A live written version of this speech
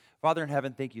Father in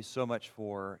heaven, thank you so much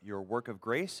for your work of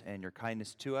grace and your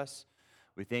kindness to us.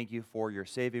 We thank you for your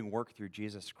saving work through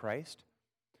Jesus Christ.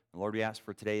 And Lord, we ask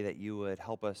for today that you would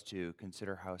help us to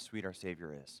consider how sweet our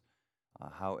Savior is,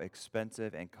 how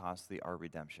expensive and costly our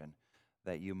redemption,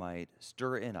 that you might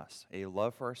stir in us a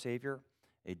love for our Savior,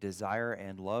 a desire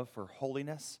and love for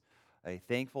holiness, a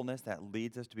thankfulness that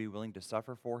leads us to be willing to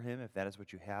suffer for him if that is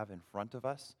what you have in front of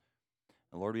us.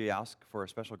 And Lord, we ask for a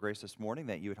special grace this morning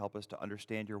that you would help us to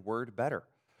understand your word better,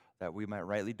 that we might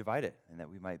rightly divide it, and that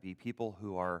we might be people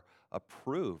who are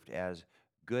approved as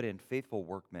good and faithful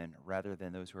workmen rather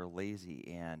than those who are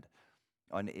lazy and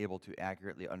unable to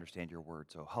accurately understand your word.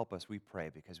 So help us, we pray,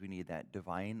 because we need that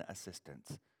divine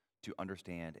assistance to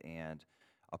understand and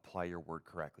apply your word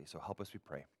correctly. So help us, we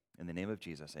pray. In the name of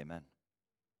Jesus, amen.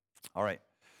 All right.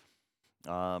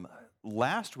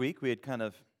 Last week, we had kind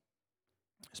of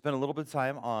spent a little bit of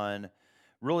time on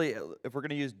really, if we're going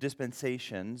to use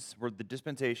dispensations, we're the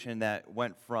dispensation that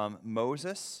went from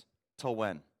Moses till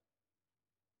when?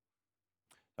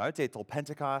 I would say till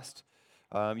Pentecost.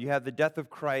 You have the death of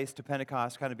Christ to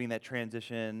Pentecost kind of being that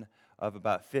transition of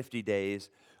about 50 days.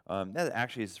 That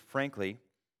actually is, frankly,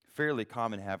 fairly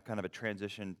common to have kind of a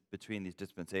transition between these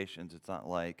dispensations. It's not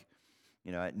like,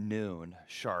 at noon,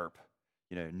 sharp,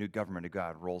 new government of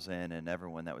God rolls in and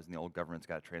everyone that was in the old government's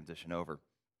got to transition over.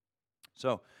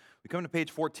 So we come to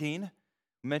page 14.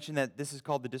 We mentioned that this is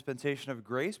called the dispensation of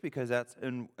grace because that's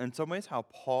in some ways how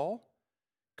Paul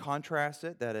contrasts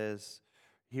it. That is,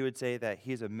 he would say that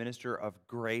he's a minister of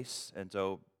grace, and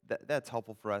so that's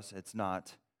helpful for us. It's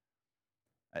not,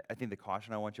 I think the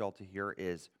caution I want you all to hear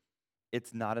is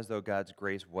it's not as though God's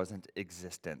grace wasn't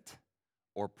existent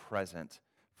or present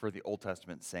for the Old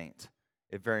Testament saint.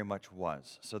 It very much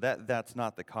was. So that's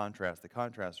not the contrast. The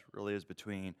contrast really is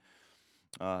between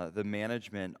the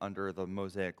management under the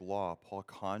Mosaic law. Paul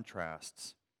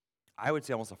contrasts, I would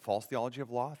say, almost a false theology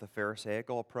of law, the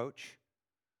Pharisaical approach,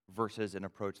 versus an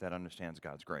approach that understands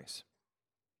God's grace.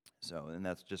 So, and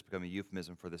that's just become a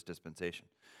euphemism for this dispensation.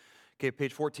 Okay,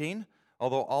 page 14.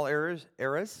 Although all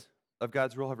eras of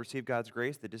God's rule have received God's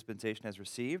grace, the dispensation has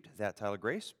received that title of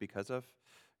grace because of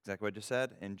exactly what I just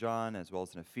said in John as well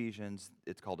as in Ephesians.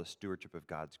 It's called a stewardship of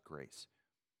God's grace.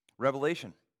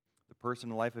 Revelation. The person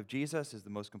and life of Jesus is the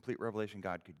most complete revelation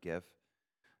God could give.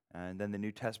 And then the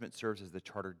New Testament serves as the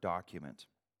charter document.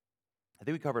 I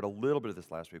think we covered a little bit of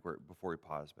this last week before we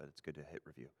paused, but it's good to hit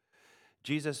review.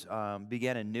 Jesus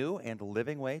began a new and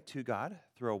living way to God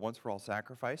through a once-for-all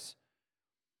sacrifice.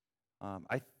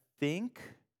 I think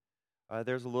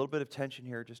there's a little bit of tension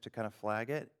here just to kind of flag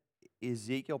it.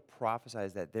 Ezekiel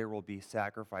prophesies that there will be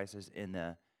sacrifices in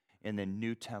the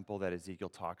new temple that Ezekiel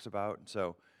talks about.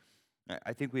 So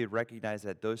I think we recognize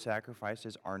that those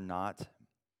sacrifices are not,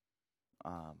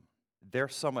 they're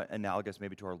somewhat analogous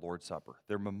maybe to our Lord's Supper.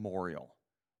 They're memorial.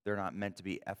 They're not meant to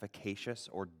be efficacious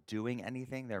or doing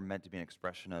anything. They're meant to be an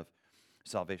expression of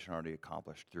salvation already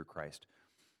accomplished through Christ.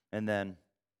 And then,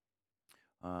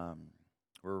 where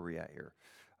are we at here?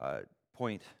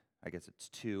 Point, I guess it's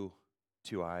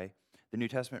 2I. The New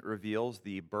Testament reveals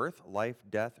the birth, life,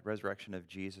 death, resurrection of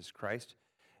Jesus Christ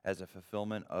as a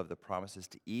fulfillment of the promises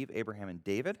to Eve, Abraham, and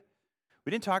David.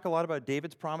 We didn't talk a lot about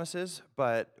David's promises,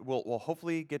 but we'll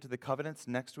hopefully get to the covenants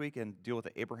next week and deal with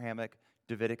the Abrahamic,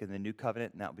 Davidic, and the New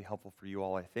Covenant, and that will be helpful for you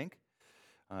all, I think.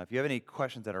 If you have any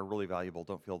questions that are really valuable,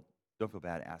 don't feel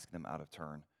bad asking them out of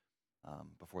turn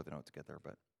before the notes get there.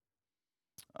 But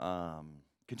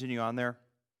continue on there.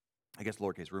 I guess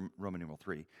lowercase, Roman numeral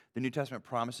 3. The New Testament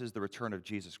promises the return of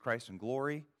Jesus Christ in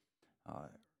glory.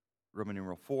 Roman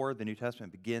numeral 4, the New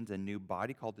Testament begins a new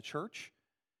body called the church,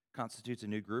 constitutes a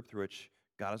new group through which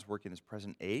God is working in this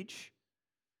present age.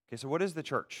 Okay, so what is the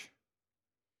church?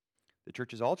 The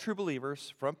church is all true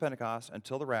believers from Pentecost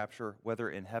until the rapture, whether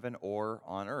in heaven or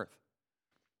on earth.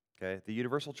 Okay, the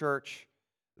universal church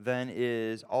then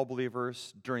is all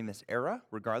believers during this era,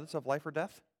 regardless of life or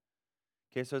death.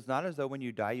 Okay, so it's not as though when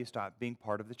you die, you stop being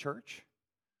part of the church.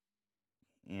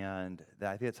 And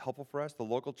I think that's helpful for us. The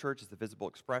local church is the visible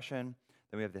expression.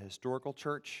 Then we have the historical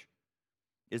church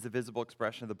is the visible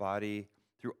expression of the body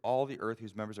through all the earth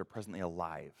whose members are presently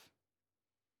alive.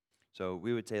 So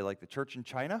we would say like the church in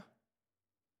China,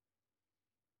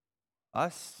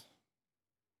 us,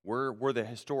 we're the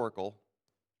historical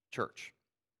church.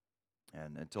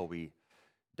 And until we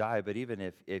die, but even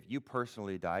if you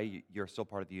personally die, you're still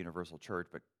part of the universal church,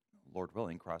 but Lord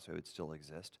willing, Crossway would still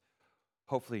exist.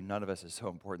 Hopefully none of us is so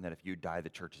important that if you die, the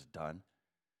church is done.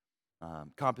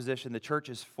 Composition, the church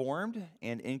is formed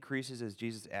and increases as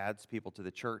Jesus adds people to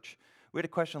the church. We had a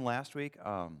question last week.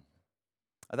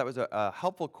 That was a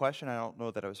helpful question. I don't know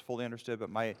that I was fully understood, but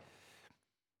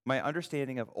My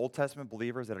understanding of Old Testament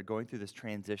believers that are going through this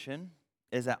transition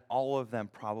is that all of them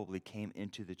probably came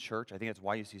into the church. I think that's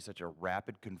why you see such a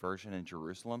rapid conversion in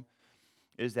Jerusalem,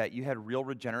 is that you had real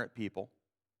regenerate people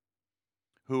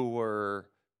who were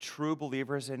true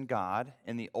believers in God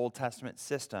in the Old Testament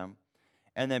system.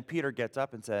 And then Peter gets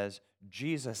up and says,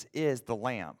 Jesus is the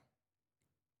Lamb.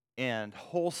 And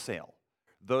wholesale,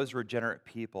 those regenerate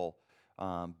people,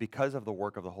 because of the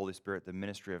work of the Holy Spirit, the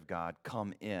ministry of God,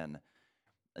 come in.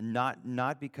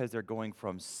 Not because they're going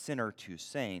from sinner to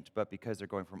saint, but because they're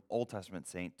going from Old Testament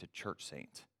saint to church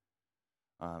saint.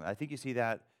 I think you see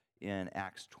that in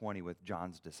Acts 20 with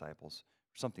John's disciples.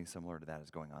 Something similar to that is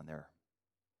going on there.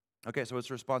 Okay, so it's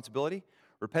responsibility.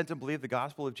 Repent and believe the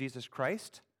gospel of Jesus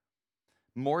Christ.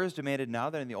 More is demanded now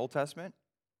than in the Old Testament.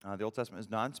 The Old Testament is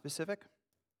non-specific.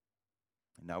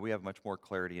 And now we have much more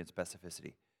clarity and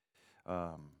specificity.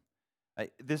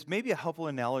 This may be a helpful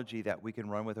analogy that we can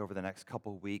run with over the next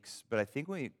couple of weeks, but I think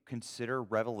when we consider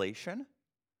Revelation,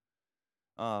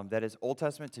 that is Old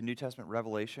Testament to New Testament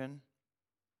revelation,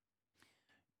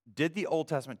 did the Old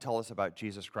Testament tell us about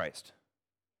Jesus Christ?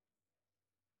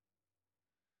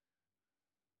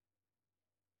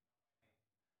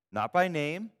 Not by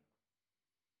name,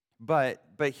 but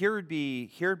here would be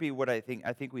what I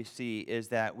think we see is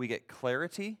that we get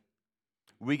clarity,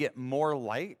 we get more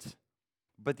light,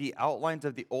 but the outlines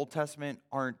of the Old Testament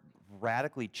aren't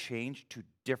radically changed to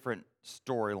different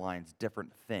storylines,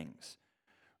 different things,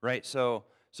 right? So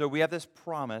we have this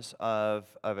promise of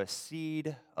a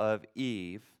seed of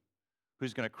Eve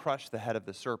who's going to crush the head of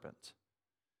the serpent.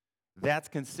 That's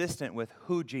consistent with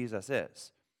who Jesus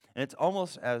is. And it's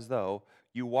almost as though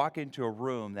you walk into a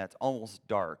room that's almost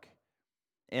dark,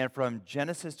 and from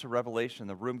Genesis to Revelation,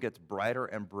 the room gets brighter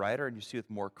and brighter, and you see with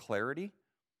more clarity.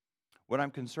 What I'm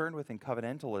concerned with in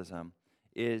covenantalism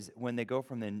is when they go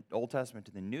from the Old Testament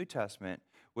to the New Testament,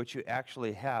 what you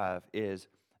actually have is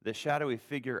the shadowy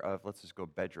figure of, let's just go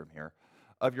bedroom here,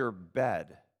 of your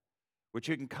bed, which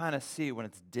you can kind of see when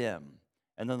it's dim.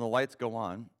 And then the lights go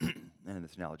on, and in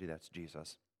this analogy, that's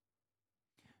Jesus.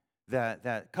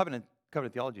 That covenant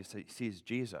theology sees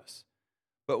Jesus.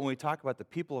 But when we talk about the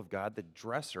people of God, the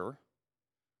dresser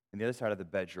on the other side of the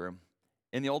bedroom,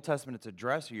 in the Old Testament, it's a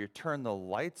dresser. You turn the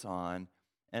lights on,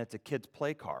 and it's a kid's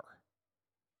play car.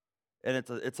 And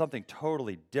it's something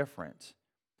totally different.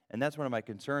 And that's one of my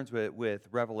concerns with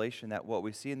Revelation, that what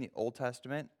we see in the Old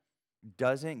Testament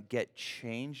doesn't get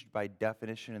changed by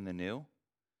definition in the New.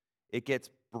 It gets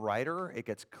brighter, it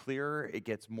gets clearer, it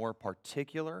gets more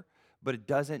particular, but it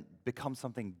doesn't become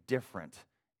something different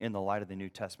in the light of the New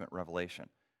Testament revelation.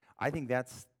 I think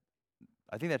that's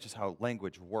just how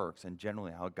language works and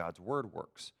generally how God's word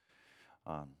works.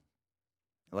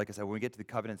 Like I said, when we get to the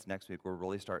covenants next week, we'll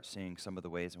really start seeing some of the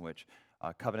ways in which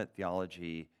covenant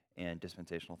theology and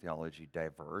dispensational theology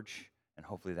diverge, and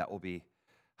hopefully that will be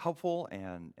helpful,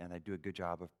 and I do a good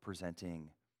job of presenting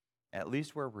at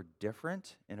least where we're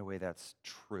different in a way that's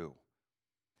true.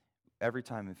 Every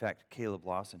time, in fact, Caleb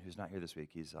Lawson, who's not here this week,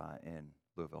 he's in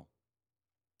Louisville,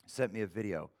 sent me a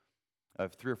video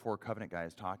of 3 or 4 covenant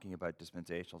guys talking about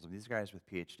dispensationalism. These guys with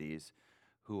PhDs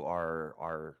who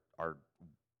are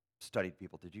studied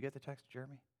people. Did you get the text,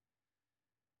 Jeremy?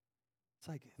 It's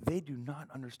like, they do not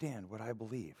understand what I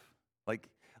believe. Like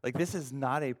this is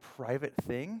not a private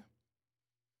thing,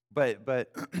 but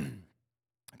I'm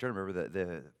trying to remember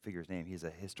the figure's name. He's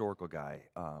a historical guy,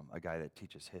 a guy that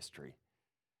teaches history.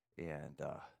 And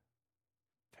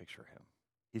picture him.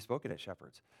 He's spoken at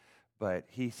Shepherd's. But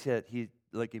he said,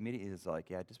 immediately is like,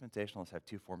 yeah, dispensationalists have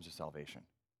 2 forms of salvation.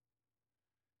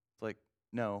 It's like,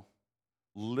 no.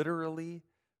 Literally,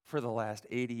 for the last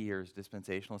 80 years,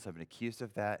 dispensationalists have been accused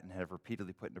of that and have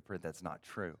repeatedly put into print that's not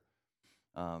true.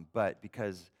 But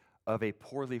because of a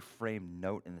poorly framed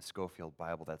note in the Scofield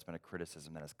Bible, that's been a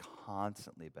criticism that has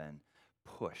constantly been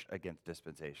pushed against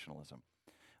dispensationalism.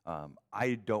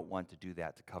 I don't want to do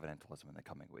that to covenantalism in the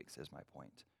coming weeks, is my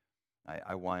point.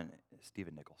 I want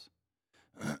Stephen Nichols.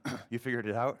 You figured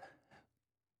it out?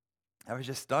 I was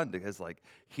just stunned because,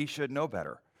 he should know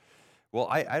better. Well,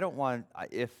 I don't want,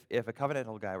 if a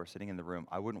covenantal guy were sitting in the room,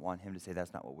 I wouldn't want him to say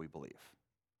that's not what we believe.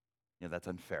 That's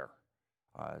unfair.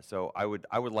 So I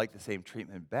would like the same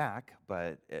treatment back,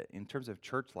 but in terms of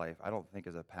church life, I don't think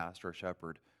as a pastor or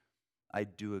shepherd, I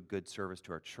do a good service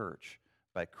to our church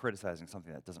by criticizing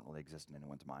something that doesn't really exist in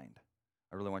anyone's mind.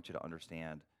 I really want you to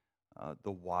understand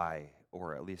the why,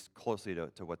 or at least closely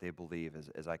to what they believe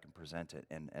as I can present it,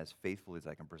 and as faithfully as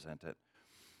I can present it.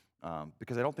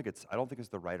 Because I don't think it's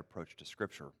the right approach to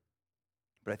Scripture,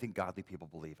 but I think godly people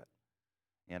believe it,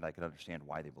 and I can understand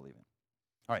why they believe it.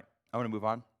 All right, I want to move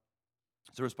on.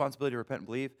 So responsibility to repent and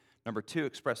believe. Number 2,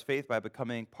 express faith by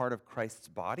becoming part of Christ's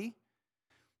body.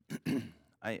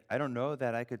 I don't know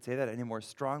that I could say that any more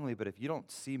strongly, but if you don't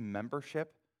see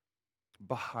membership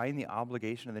behind the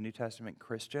obligation of the New Testament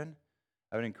Christian,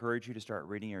 I would encourage you to start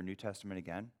reading your New Testament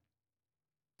again.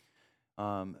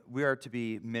 We are to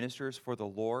be ministers for the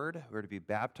Lord. We're to be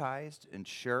baptized and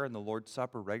share in the Lord's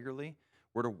Supper regularly.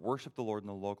 We're to worship the Lord in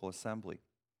the local assembly.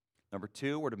 Number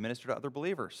 2, we're to minister to other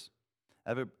believers.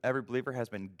 Every believer has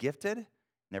been gifted, and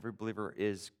every believer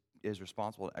is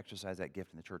responsible to exercise that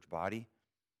gift in the church body.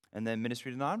 And then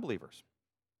ministry to non-believers.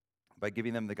 By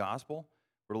giving them the gospel,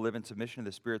 we're to live in submission to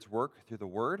the Spirit's work through the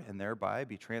Word, and thereby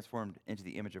be transformed into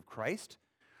the image of Christ.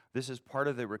 This is part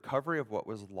of the recovery of what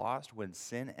was lost when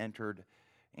sin entered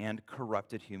and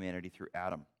corrupted humanity through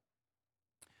Adam.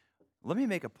 Let me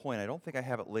make a point. I don't think I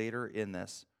have it later in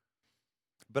this,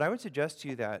 but I would suggest to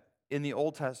you that in the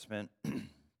Old Testament,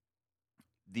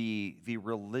 the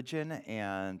religion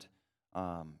and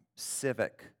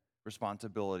civic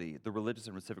responsibility, the religious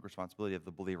and civic responsibility of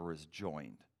the believer is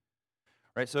joined.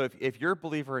 Right? So if you're a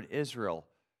believer in Israel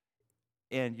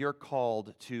and you're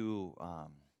called to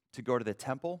go to the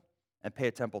temple and pay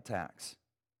a temple tax,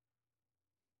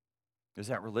 is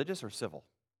that religious or civil?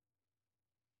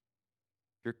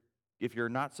 If you're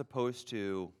not supposed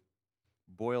to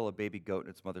boil a baby goat in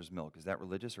its mother's milk, is that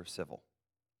religious or civil?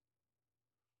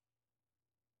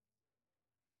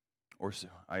 Or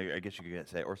I guess you could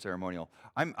say, or ceremonial.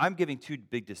 I'm giving two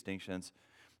big distinctions.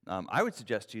 I would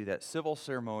suggest to you that civil,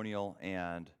 ceremonial,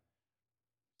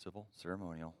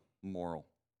 moral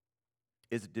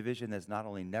is a division that's not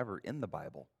only never in the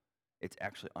Bible, it's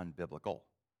actually unbiblical.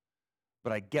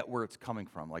 But I get where it's coming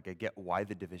from. Like, I get why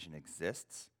the division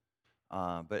exists.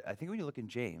 But I think when you look in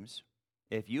James,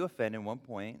 if you offend in one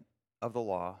point of the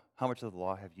law, how much of the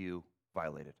law have you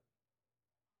violated?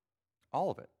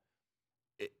 All of it.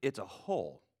 It's a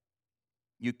whole.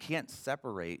 You can't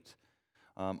separate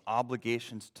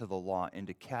obligations to the law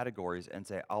into categories and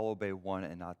say, I'll obey one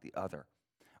and not the other.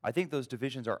 I think those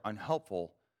divisions are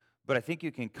unhelpful, but I think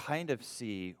you can kind of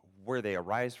see where they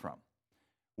arise from.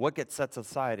 What gets set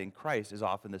aside in Christ is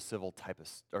often the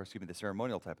the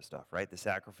ceremonial type of stuff, right? The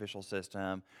sacrificial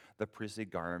system, the priestly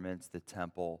garments, the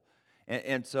temple.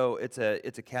 And so it's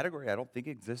a category I don't think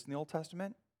exists in the Old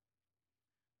Testament,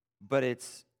 but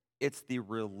it's the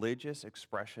religious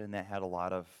expression that had a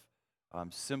lot of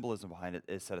symbolism behind it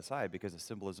is set aside because the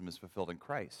symbolism is fulfilled in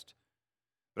Christ.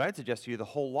 But I'd suggest to you the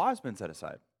whole law has been set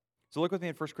aside. So look with me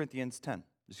in 1 Corinthians 9.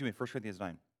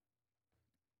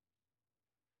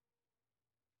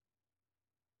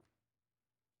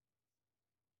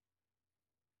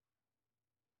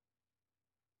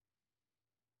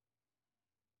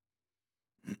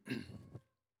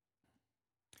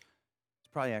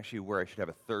 It's probably actually where I should have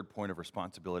a third point of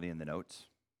responsibility in the notes.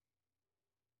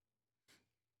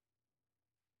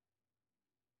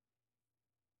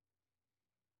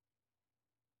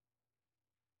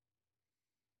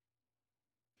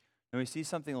 When we see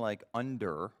something like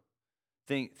under,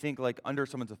 think like under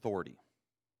someone's authority.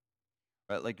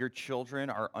 Right? Like your children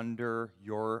are under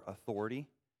your authority.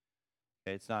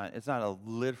 Okay, it's not a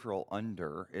literal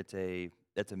under, it's a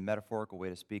metaphorical way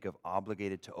to speak of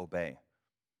obligated to obey.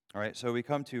 All right, so we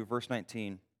come to verse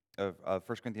 19 of 1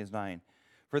 Corinthians 9.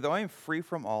 For though I am free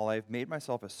from all, I have made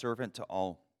myself a servant to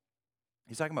all.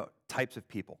 He's talking about types of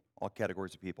people, all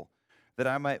categories of people, that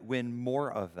I might win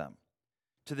more of them.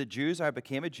 To the Jews I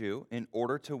became a Jew in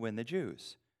order to win the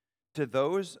Jews. To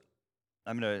those,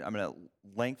 I'm gonna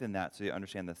lengthen that so you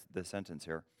understand the sentence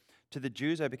here. To the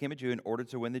Jews I became a Jew in order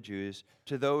to win the Jews.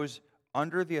 To those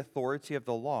under the authority of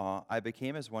the law, I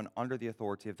became as one under the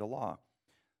authority of the law,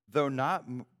 though not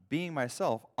being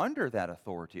myself under that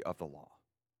authority of the law,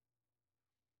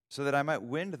 so that I might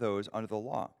win those under the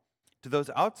law. To those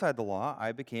outside the law,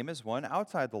 I became as one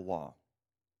outside the law,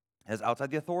 as outside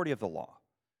the authority of the law,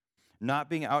 not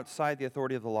being outside the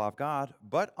authority of the law of God,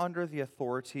 but under the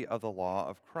authority of the law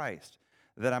of Christ,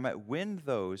 that I might win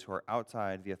those who are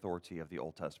outside the authority of the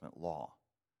Old Testament law.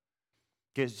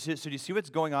 Okay, so do you see what's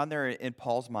going on there in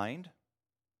Paul's mind?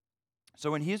 So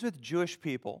when he's with Jewish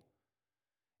people,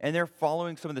 and they're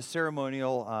following some of the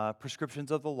ceremonial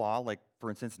prescriptions of the law, like, for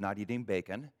instance, not eating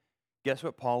bacon, guess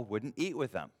what Paul wouldn't eat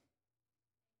with them?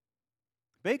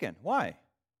 Bacon. Why?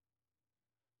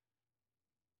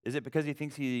 Is it because he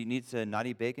thinks he needs to not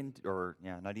eat bacon,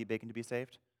 not eat bacon to be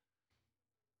saved?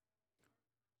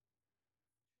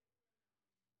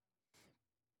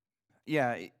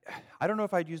 Yeah, I don't know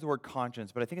if I'd use the word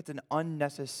conscience, but I think it's an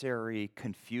unnecessary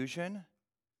confusion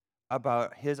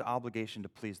about his obligation to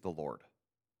please the Lord.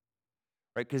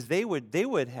 right? Because they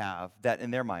would have that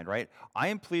in their mind, right? I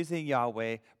am pleasing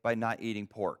Yahweh by not eating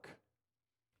pork.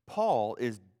 Paul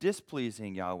is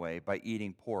displeasing Yahweh by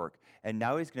eating pork, and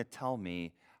now he's going to tell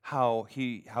me how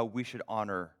we should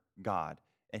honor God,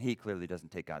 and he clearly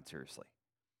doesn't take God seriously.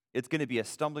 It's going to be a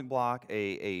stumbling block,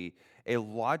 a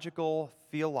logical,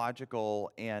 theological,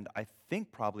 and I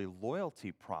think probably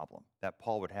loyalty problem that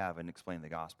Paul would have in explaining the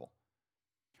gospel.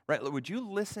 Right? Would you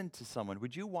listen to someone?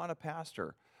 Would you want a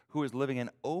pastor who is living in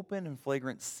open and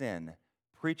flagrant sin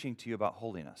preaching to you about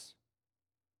holiness?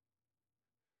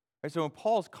 Right, so when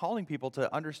Paul's calling people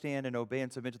to understand and obey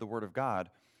and submit to the Word of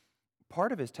God,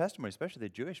 part of his testimony, especially the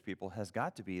Jewish people, has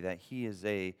got to be that he is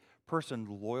a person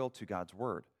loyal to God's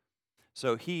Word.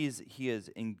 So he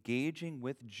is engaging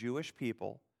with Jewish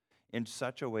people in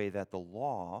such a way that the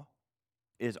law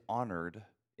is honored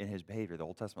in his behavior, the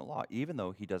Old Testament law, even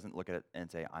though he doesn't look at it and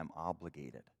say, I'm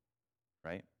obligated,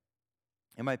 right?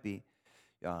 It might be,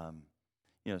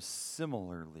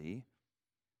 similarly,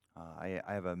 I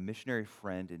have a missionary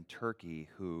friend in Turkey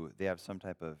who they have some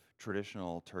type of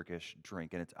traditional Turkish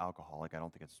drink, and it's alcoholic. I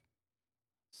don't think it's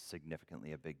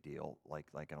significantly a big deal. Like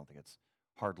I don't think it's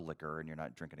hard liquor, and you're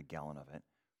not drinking a gallon of it.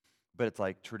 But it's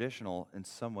like traditional in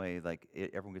some way. Like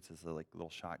everyone gets this like little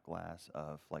shot glass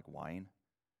of like wine.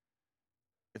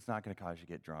 It's not going to cause you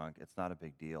to get drunk. It's not a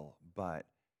big deal, but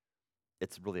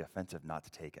it's really offensive not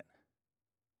to take it.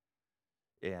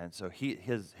 And so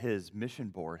his mission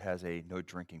board has a no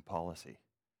drinking policy.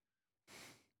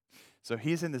 So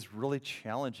he's in this really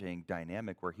challenging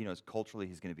dynamic where he knows culturally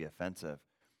he's going to be offensive.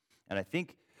 And I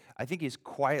think he's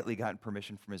quietly gotten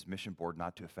permission from his mission board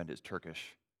not to offend his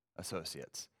Turkish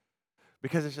associates.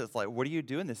 Because it's just like, what do you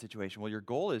do in this situation? Well, your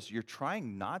goal is you're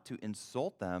trying not to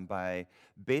insult them by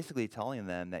basically telling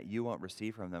them that you won't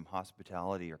receive from them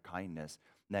hospitality or kindness,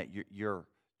 and that you're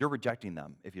rejecting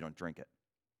them if you don't drink it.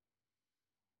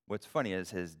 What's funny is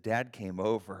his dad came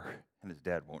over, and his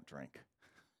dad won't drink.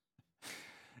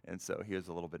 And so he was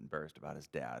a little bit embarrassed about his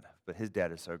dad. But his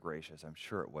dad is so gracious, I'm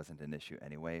sure it wasn't an issue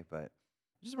anyway. But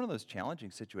it's just one of those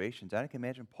challenging situations. I can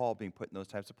imagine Paul being put in those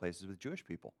types of places with Jewish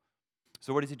people.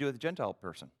 So what does he do with a Gentile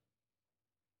person?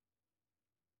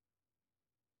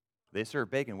 They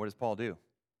serve bacon. What does Paul do?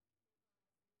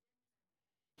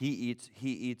 He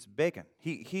eats bacon.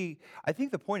 I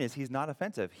think the point is he's not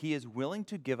offensive. He is willing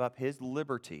to give up his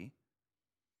liberty.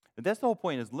 And that's the whole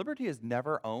point, is liberty is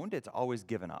never owned, it's always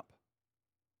given up.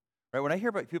 Right? When I hear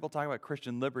about people talking about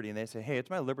Christian liberty and they say, hey, it's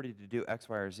my liberty to do X,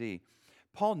 Y, or Z,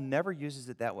 Paul never uses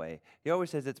it that way. He always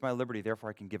says it's my liberty,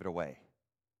 therefore I can give it away.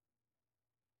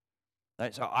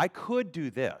 Right? So I could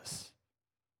do this,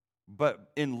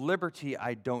 but in liberty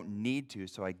I don't need to,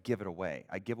 so I give it away.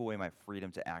 I give away my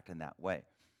freedom to act in that way.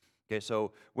 Okay,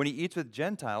 so when he eats with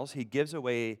Gentiles, he gives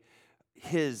away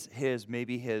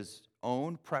maybe his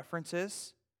own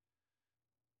preferences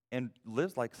and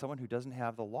lives like someone who doesn't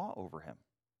have the law over him.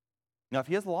 Now, if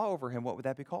he has the law over him, what would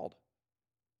that be called?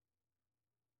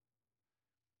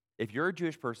 If you're a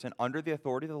Jewish person under the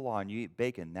authority of the law and you eat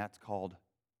bacon, that's called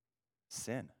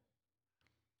sin.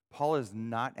 Paul is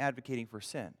not advocating for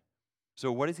sin. So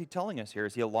what is he telling us here?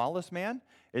 Is he a lawless man?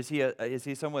 Is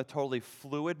he someone with totally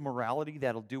fluid morality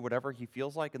that'll do whatever he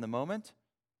feels like in the moment?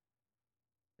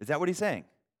 Is that what he's saying?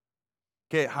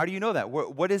 Okay, how do you know that?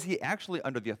 What is he actually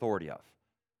under the authority of?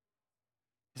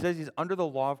 He says he's under the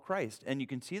law of Christ. And you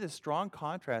can see the strong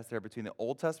contrast there between the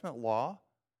Old Testament law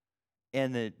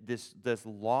and this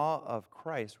law of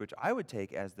Christ, which I would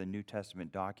take as the New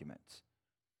Testament documents.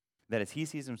 That is, he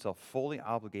sees himself fully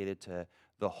obligated to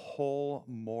the whole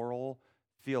moral,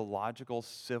 theological,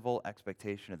 civil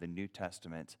expectation of the New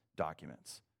Testament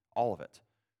documents. All of it.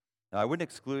 Now, I wouldn't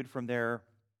exclude from there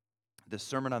the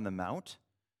Sermon on the Mount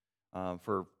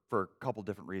for a couple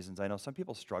different reasons. I know some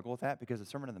people struggle with that because the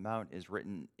Sermon on the Mount is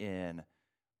written in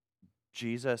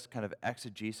Jesus' kind of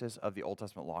exegesis of the Old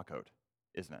Testament law code,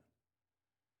 isn't it?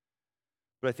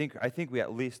 But I think we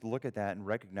at least look at that and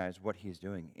recognize what he's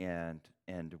doing, and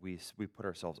we put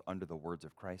ourselves under the words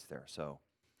of Christ there. So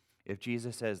if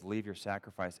Jesus says, leave your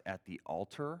sacrifice at the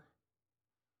altar,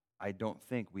 I don't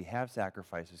think we have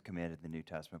sacrifices commanded in the New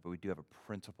Testament, but we do have a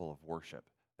principle of worship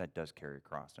that does carry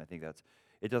across. And I think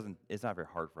it's not very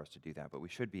hard for us to do that, but we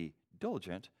should be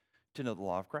diligent to know the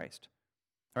law of Christ.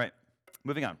 All right,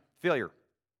 moving on. Failure.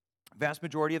 Vast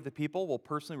majority of the people will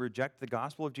personally reject the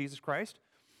gospel of Jesus Christ.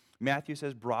 Matthew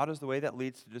says, broad is the way that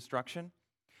leads to destruction.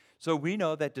 So we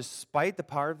know that despite the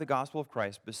power of the gospel of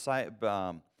Christ, aside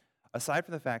from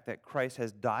the fact that Christ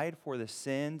has died for the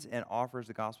sins and offers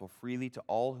the gospel freely to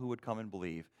all who would come and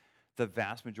believe, the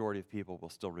vast majority of people will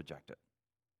still reject it.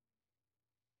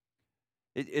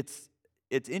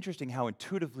 it's interesting how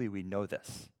intuitively we know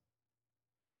this,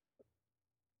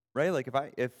 right? Like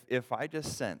if I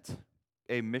just sent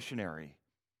a missionary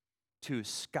to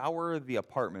scour the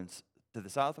apartments to the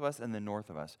south of us and the north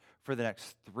of us for the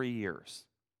next 3 years,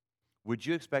 would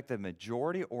you expect that a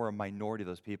majority or a minority of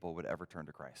those people would ever turn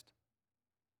to Christ?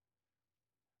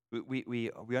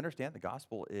 We understand the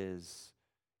gospel is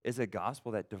a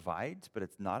gospel that divides, but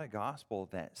it's not a gospel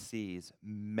that sees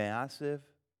massive,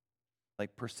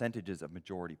 like, percentages of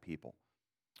majority people.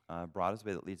 Broad is the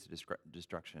way that leads to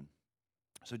destruction.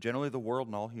 So generally, the world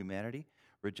and all humanity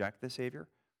reject the Savior.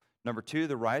 Number two,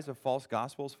 the rise of false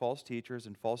gospels, false teachers,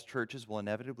 and false churches will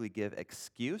inevitably give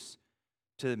excuse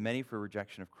to many for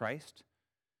rejection of Christ.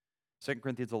 2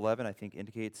 Corinthians 11, I think,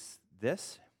 indicates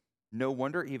this. No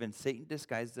wonder even Satan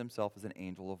disguises himself as an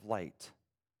angel of light.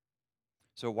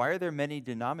 So why are there many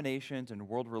denominations and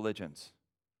world religions?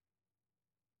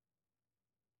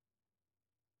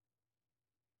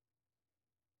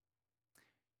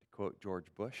 To quote George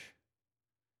Bush,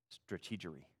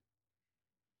 strategery.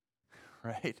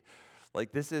 Right?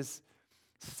 Like, this is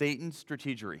Satan's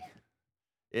strategery.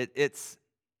 It's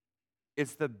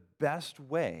the best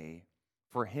way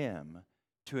for him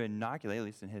to inoculate, at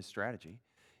least in his strategy,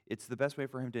 it's the best way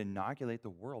for him to inoculate the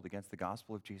world against the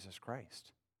gospel of Jesus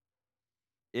Christ,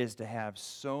 is to have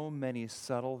so many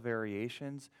subtle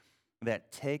variations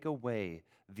that take away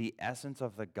the essence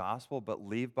of the gospel but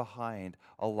leave behind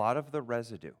a lot of the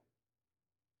residue,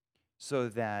 so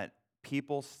that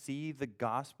people see the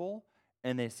gospel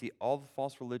and they see all the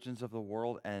false religions of the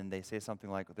world and they say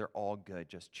something like, they're all good,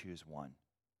 just choose one.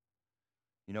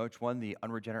 You know which one the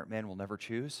unregenerate man will never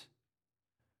choose?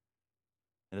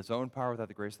 In his own power, without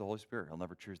the grace of the Holy Spirit, he'll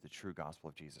never choose the true gospel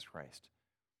of Jesus Christ.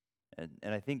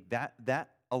 And I think that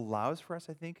allows for us,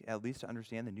 I think, at least to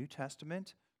understand the New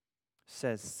Testament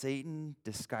says Satan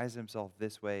disguises himself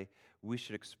this way. We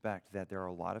should expect that there are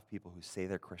a lot of people who say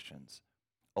they're Christians,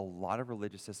 a lot of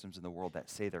religious systems in the world that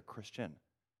say they're Christian,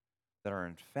 that are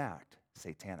in fact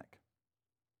satanic.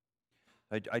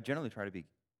 I generally try to be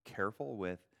careful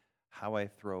with how I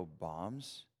throw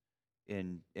bombs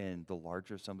in the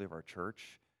larger assembly of our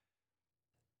church,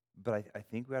 but I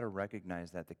think we got to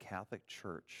recognize that the Catholic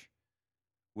Church,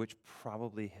 which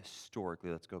probably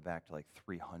historically, let's go back to like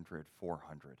 300,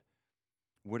 400,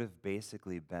 would have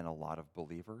basically been a lot of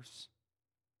believers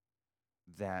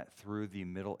that through the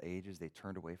Middle Ages, they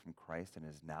turned away from Christ and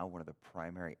is now one of the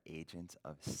primary agents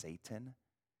of Satan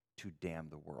to damn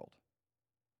the world.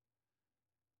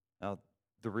 Now,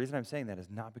 the reason I'm saying that is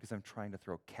not because I'm trying to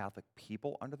throw Catholic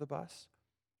people under the bus.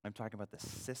 I'm talking about the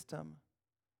system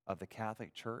of the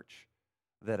Catholic Church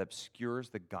that obscures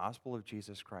the gospel of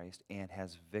Jesus Christ and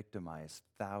has victimized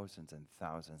thousands and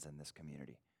thousands in this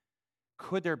community.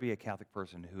 Could there be a Catholic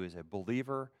person who is a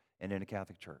believer and in a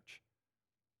Catholic church?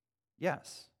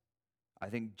 Yes. I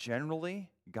think generally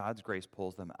God's grace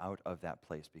pulls them out of that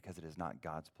place because it is not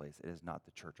God's place. It is not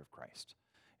the church of Christ.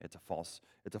 It's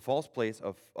a false place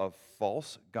of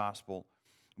false gospel,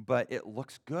 but it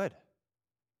looks good.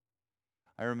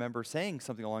 I remember saying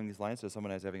something along these lines to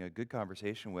someone I was having a good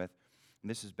conversation with,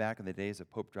 and this is back in the days of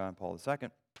Pope John Paul II,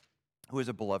 who is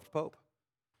a beloved pope.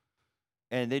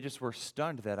 And they just were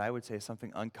stunned that I would say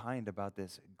something unkind about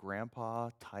this grandpa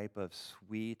type of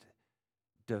sweet,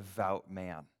 devout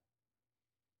man.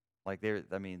 Like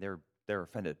they're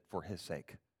offended for his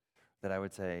sake. That I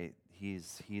would say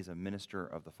he's a minister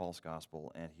of the false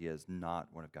gospel and he is not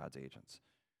one of God's agents.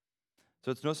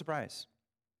 So it's no surprise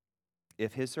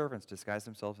if his servants disguise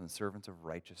themselves as servants of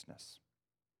righteousness.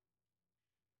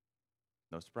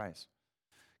 No surprise.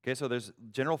 Okay, so there's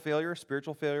general failure,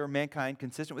 spiritual failure. Mankind,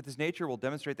 consistent with his nature, will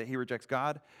demonstrate that he rejects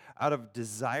God out of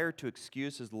desire to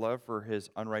excuse his love for his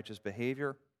unrighteous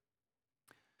behavior.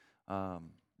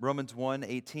 Romans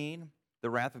 1:18, the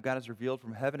wrath of God is revealed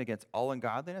from heaven against all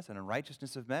ungodliness and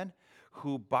unrighteousness of men,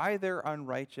 who by their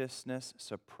unrighteousness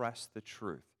suppress the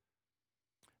truth.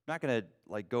 I'm not going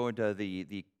to go into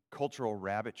the cultural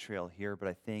rabbit trail here, but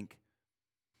I think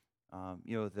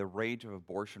the rage of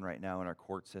abortion right now in our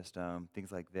court system,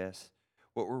 things like this,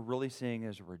 what we're really seeing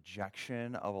is a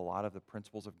rejection of a lot of the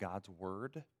principles of God's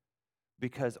word,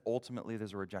 because ultimately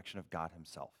there's a rejection of God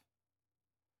himself.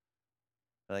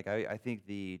 I think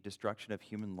the destruction of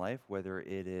human life, whether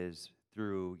it is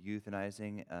through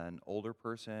euthanizing an older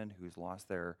person who's lost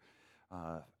their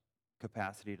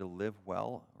capacity to live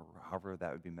well, or however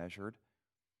that would be measured,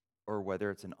 or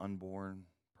whether it's an unborn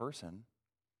person,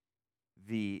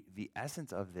 the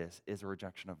essence of this is a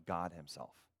rejection of God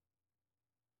himself.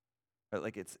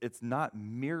 Right? It's not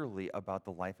merely about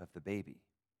the life of the baby.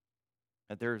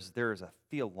 There is a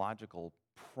theological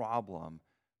problem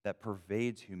that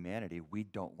pervades humanity. We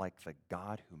don't like the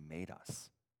God who made us.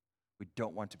 We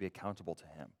don't want to be accountable to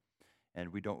him.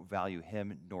 And we don't value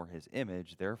him nor his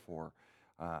image. Therefore,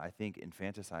 I think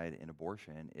infanticide and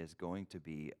abortion is going to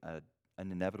be an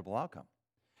inevitable outcome.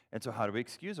 And so how do we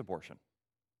excuse abortion?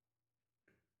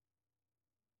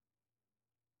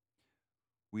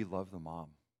 We love the mom,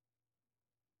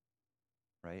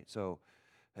 right? So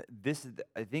this is,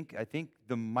 I think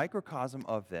the microcosm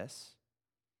of this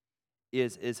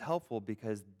is helpful,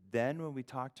 because then when we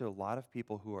talk to a lot of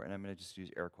people who are, and I'm going to just use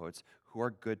air quotes, who are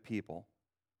good people,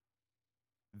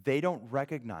 they don't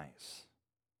recognize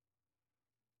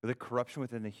the corruption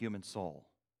within the human soul.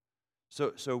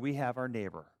 So we have our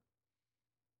neighbor,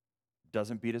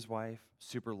 doesn't beat his wife,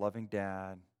 super loving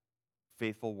dad,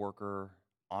 faithful worker,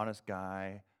 honest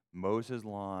guy, mows his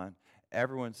lawn.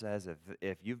 Everyone says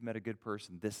if you've met a good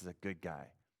person, this is a good guy,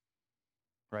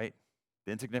 right?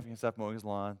 The insignificant stuff, mowing his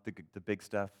lawn, the big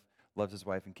stuff, loves his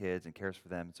wife and kids and cares for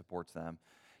them and supports them.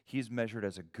 He's measured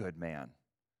as a good man.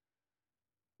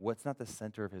 What's not the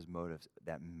center of his motives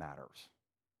that matters?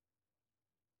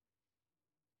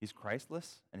 He's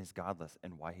Christless and he's godless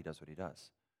in why he does what he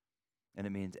does. And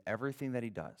it means everything that he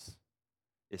does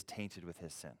is tainted with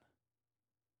his sin.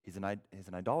 He's an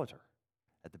idolater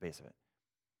at the base of it.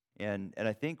 And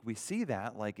I think we see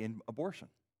that like in abortion,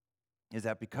 is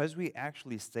that because we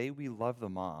actually say we love the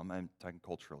mom, I'm talking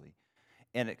culturally,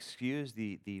 and excuse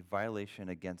the violation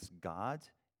against God's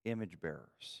image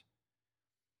bearers,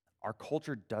 our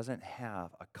culture doesn't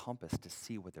have a compass to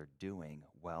see what they're doing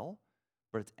well,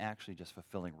 but it's actually just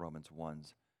fulfilling Romans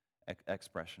 1's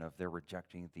expression of they're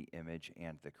rejecting the image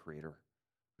and the creator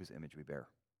whose image we bear,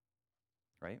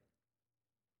 right?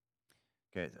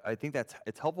 Okay, I think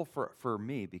it's helpful for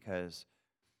me, because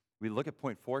we look at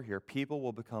point 4 here, people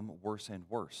will become worse and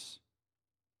worse.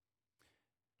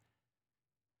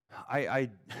 I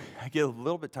get a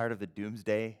little bit tired of the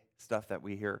doomsday stuff that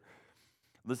we hear.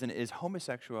 Listen, is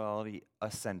homosexuality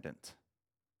ascendant?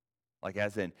 Like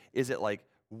as in, is it like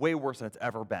way worse than it's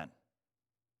ever been?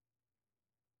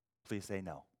 Please say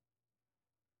no.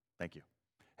 Thank you.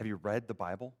 Have you read the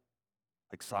Bible?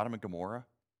 Like Sodom and Gomorrah?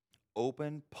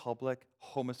 Open, public,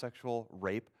 homosexual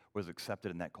rape was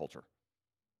accepted in that culture.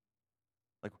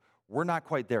 Like, we're not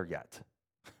quite there yet.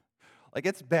 Like,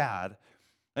 it's bad.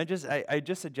 I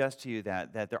just suggest to you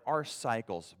that there are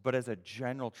cycles, but as a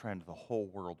general trend, the whole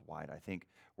worldwide, I think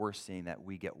we're seeing that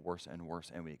we get worse and worse,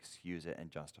 and we excuse it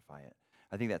and justify it.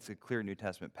 I think that's a clear New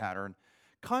Testament pattern,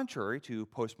 contrary to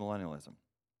postmillennialism,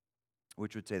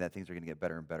 which would say that things are going to get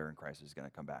better and better and Christ is going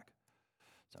to come back.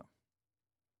 So,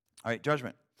 all right,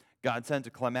 judgment. God sends a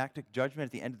climactic judgment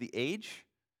at the end of the age.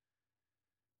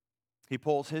 He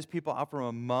pulls his people out from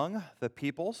among the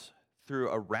peoples through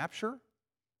a rapture.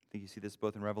 I think you see this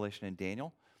both in Revelation and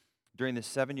Daniel. During this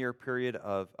 7-year period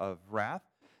of wrath,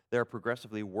 there are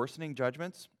progressively worsening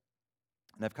judgments,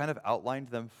 and I've kind of outlined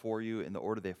them for you in the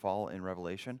order they fall in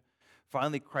Revelation.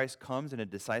 Finally, Christ comes in a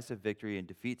decisive victory and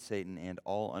defeats Satan and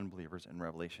all unbelievers in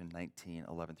Revelation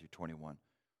 19:11 through 21.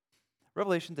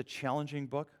 Revelation's a challenging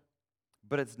book,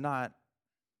 but it's not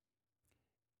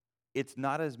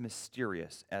as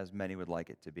mysterious as many would like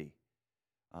it to be.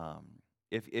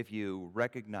 If you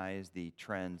recognize the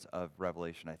trends of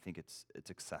Revelation, I think it's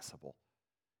accessible.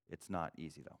 It's not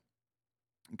easy, though.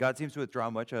 God seems to withdraw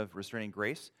much of restraining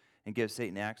grace and gives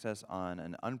Satan access on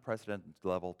an unprecedented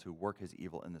level to work his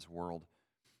evil in this world.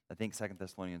 I think 2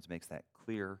 Thessalonians makes that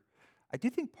clear. I do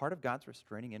think part of God's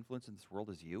restraining influence in this world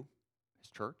is you,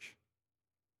 his church.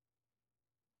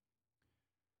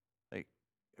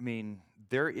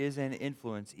 There is an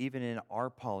influence even in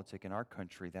our politic in our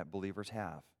country that believers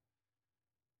have.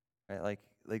 Right?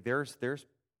 Like there's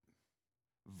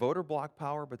voter block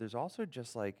power, but there's also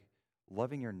just like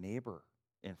loving your neighbor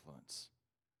influence,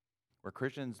 where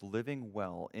Christians living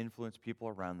well influence people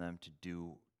around them to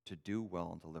do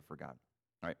well and to live for God.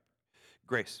 All right,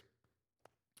 grace.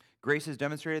 Grace is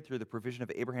demonstrated through the provision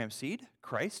of Abraham's seed,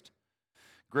 Christ.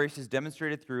 Grace is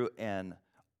demonstrated through an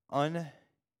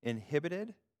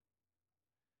uninhibited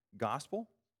gospel,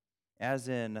 as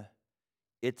in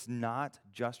it's not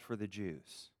just for the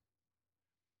Jews.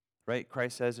 Right?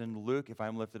 Christ says in Luke, if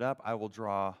I'm lifted up, I will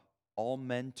draw all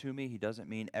men to me. He doesn't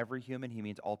mean every human. He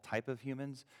means all type of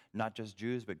humans, not just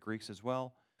Jews, but Greeks as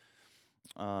well.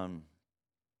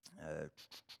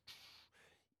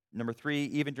 Number 3,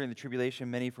 even during the tribulation,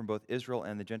 many from both Israel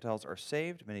and the Gentiles are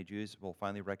saved. Many Jews will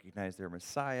finally recognize their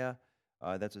Messiah.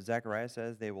 That's what Zechariah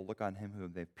says. They will look on him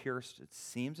whom they've pierced. It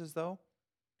seems as though,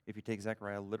 if you take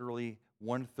Zechariah, literally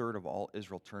 1/3 of all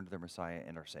Israel turn to their Messiah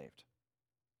and are saved,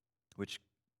 which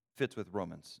fits with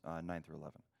Romans 9 through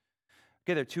 11.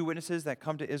 Okay, there are two witnesses that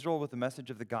come to Israel with the message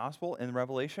of the gospel in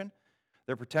Revelation.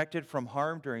 They're protected from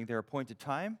harm during their appointed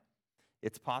time.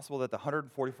 It's possible that the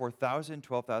 144,000,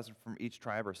 12,000 from each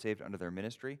tribe are saved under their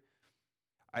ministry.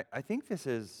 I think this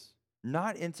is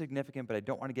not insignificant, but I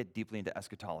don't want to get deeply into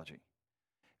eschatology.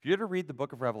 If you ever read the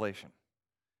book of Revelation,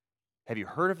 have you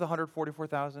heard of the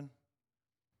 144,000?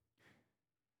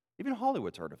 Even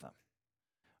Hollywood's heard of them.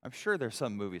 I'm sure there's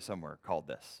some movie somewhere called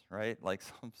this, right? Like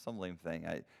some lame thing.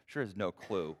 I'm sure has no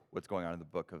clue what's going on in the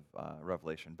book of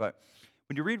Revelation. But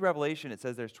when you read Revelation, it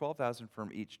says there's 12,000 from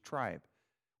each tribe.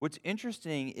 What's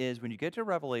interesting is when you get to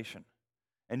Revelation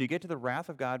and you get to the wrath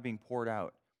of God being poured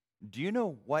out, do you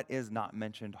know what is not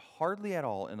mentioned hardly at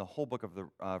all in the whole book of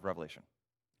Revelation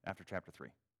after chapter 3?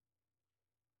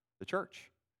 The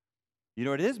church. You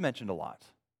know, it is mentioned a lot.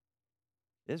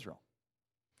 Israel.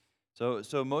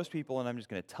 So most people, and I'm just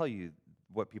going to tell you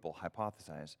what people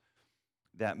hypothesize,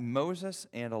 that Moses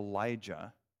and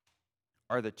Elijah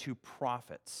are the two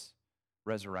prophets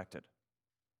resurrected.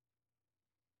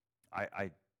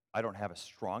 I don't have a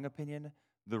strong opinion.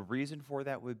 The reason for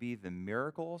that would be the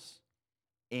miracles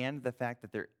and the fact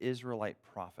that they're Israelite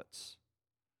prophets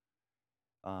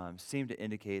seem to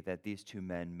indicate that these two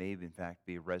men may, in fact,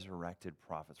 be resurrected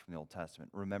prophets from the Old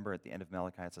Testament. Remember, at the end of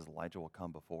Malachi, it says Elijah will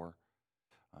come before.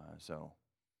 So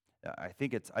I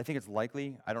think it's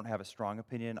likely. I don't have a strong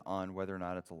opinion on whether or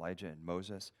not it's Elijah and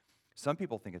Moses. Some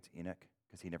people think it's Enoch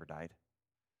because he never died.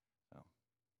 So,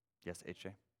 yes,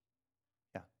 HJ?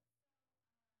 Yeah.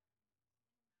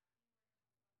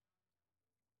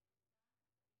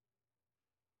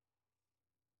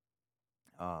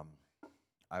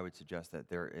 I would suggest that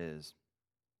there is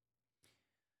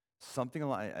something,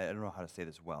 I don't know how to say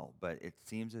this well, but it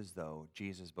seems as though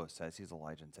Jesus both says he's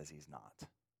Elijah and says he's not.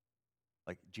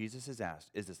 Like, Jesus is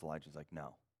asked, is this Elijah? He's like,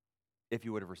 no. If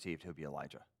you would have received, he'll be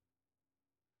Elijah.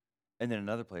 And then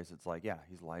another place, it's like, yeah,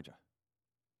 he's Elijah.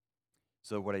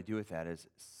 So what I do with that is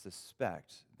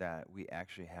suspect that we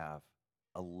actually have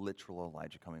a literal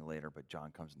Elijah coming later, but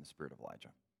John comes in the spirit of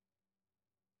Elijah.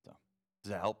 So,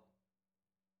 does that help?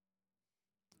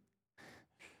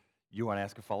 You want to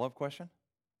ask a follow-up question?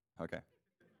 Okay.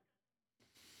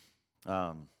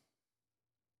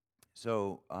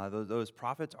 So those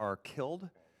prophets are killed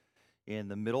in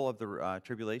the middle of the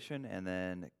tribulation and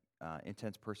then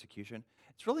intense persecution.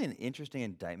 It's really an interesting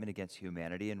indictment against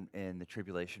humanity in the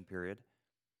tribulation period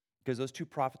because those two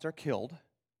prophets are killed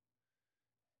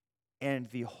and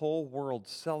the whole world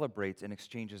celebrates and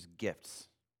exchanges gifts.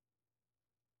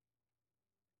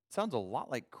 Sounds a lot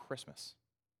like Christmas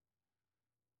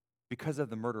because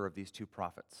of the murder of these two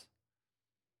prophets.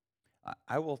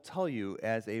 I will tell you,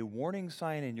 as a warning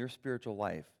sign in your spiritual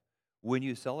life, when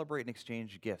you celebrate and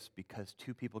exchange gifts because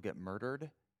two people get murdered,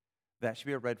 that should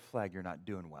be a red flag you're not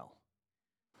doing well.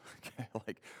 Okay?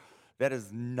 Like, that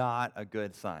is not a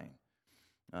good sign.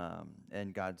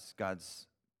 And God's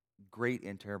great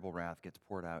and terrible wrath gets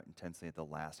poured out intensely at the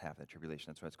last half of the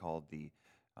tribulation. That's why it's called the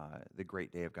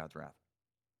great day of God's wrath.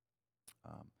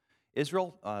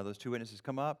 Israel, those two witnesses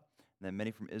come up, and then many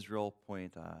from Israel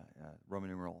point Roman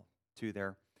numeral 2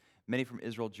 there. Many from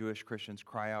Israel, Jewish Christians,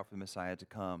 cry out for the Messiah to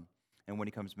come. And when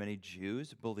he comes, many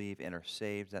Jews believe and are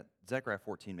saved. That Zechariah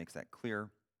 14 makes that clear.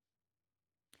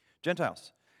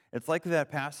 Gentiles. It's likely that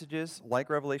passages like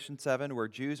Revelation 7, where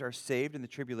Jews are saved in the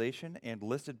tribulation and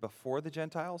listed before the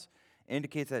Gentiles,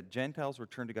 indicates that Gentiles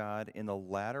return to God in the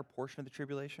latter portion of the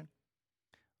tribulation.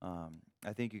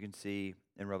 I think you can see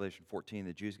in Revelation 14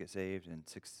 the Jews get saved, and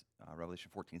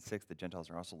Revelation 14:6 the Gentiles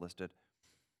are also listed.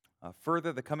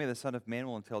 Further, the coming of the Son of Man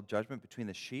will entail judgment between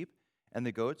the sheep and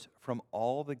the goats from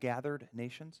all the gathered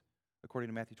nations, according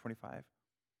to Matthew 25.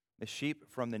 The sheep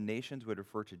from the nations would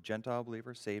refer to Gentile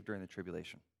believers saved during the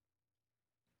tribulation.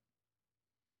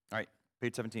 All right,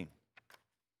 page 17.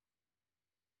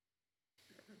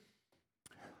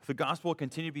 The gospel will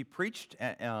continue to be preached.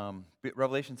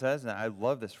 Revelation says, and I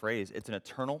love this phrase, it's an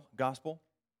eternal gospel.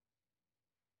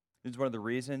 This is one of the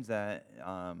reasons that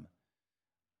I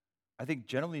think,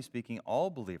 generally speaking, all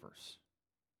believers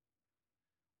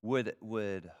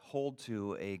would hold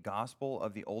to a gospel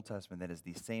of the Old Testament that is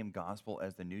the same gospel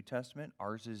as the New Testament.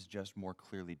 Ours is just more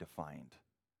clearly defined.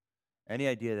 Any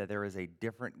idea that there is a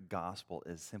different gospel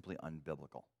is simply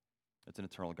unbiblical. It's an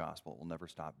eternal gospel. It will never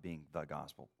stop being the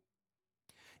gospel.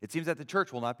 It seems that the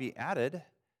church will not be added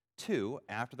to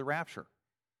after the rapture.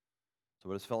 So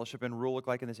what does fellowship and rule look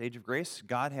like in this age of grace?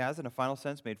 God has, in a final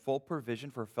sense, made full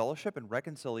provision for fellowship and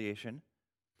reconciliation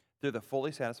through the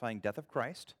fully satisfying death of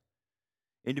Christ.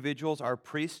 Individuals are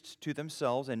priests to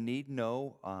themselves and need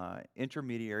no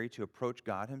intermediary to approach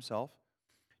God himself.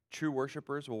 True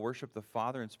worshipers will worship the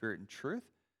Father in spirit and truth,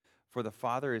 for the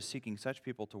Father is seeking such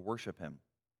people to worship him.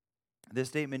 This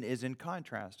statement is in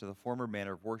contrast to the former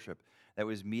manner of worship that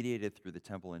was mediated through the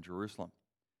temple in Jerusalem.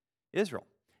 Israel,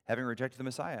 having rejected the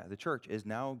Messiah, the church, is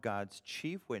now God's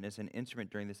chief witness and instrument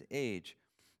during this age.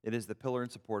 It is the pillar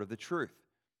and support of the truth.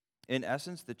 In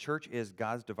essence, the church is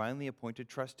God's divinely appointed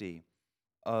trustee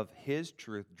of his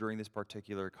truth during this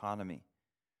particular economy.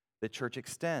 The church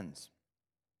extends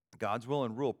God's will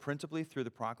and rule principally through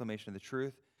the proclamation of the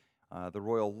truth, the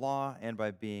royal law, and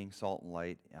by being salt and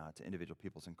light to individual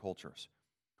peoples and cultures.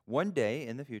 One day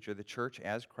in the future, the church,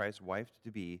 as Christ's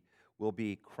wife-to-be, will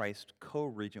be Christ's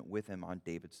co-regent with him on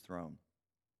David's throne.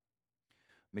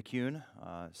 McCune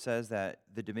says that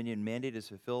the dominion mandate is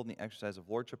fulfilled in the exercise of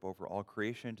lordship over all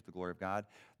creation to the glory of God.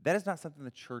 That is not something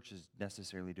the church is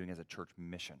necessarily doing as a church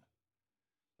mission.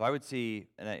 So I would see,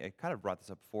 and I kind of brought this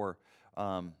up before,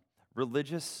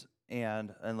 religious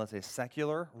and let's say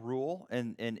secular rule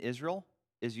in Israel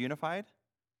is unified,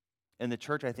 and the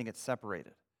church, I think, it's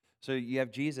separated. So you have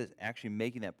Jesus actually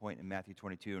making that point in Matthew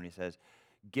 22, and he says,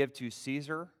 give to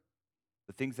Caesar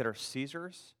the things that are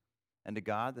Caesar's, and to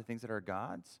God the things that are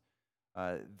God's.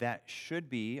 That should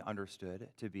be understood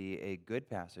to be a good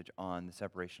passage on the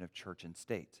separation of church and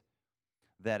state.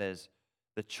 That is,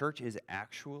 the church is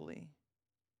actually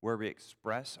where we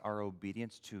express our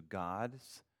obedience to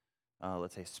God's,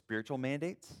 let's say, spiritual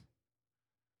mandates.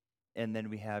 And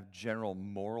then we have general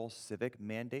moral civic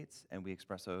mandates, and we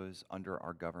express those under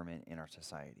our government in our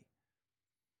society.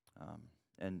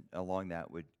 And along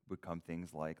that would come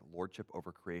things like lordship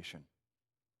over creation.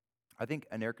 I think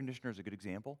an air conditioner is a good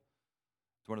example.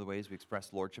 It's one of the ways we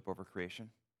express lordship over creation.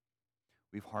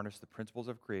 We've harnessed the principles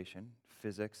of creation,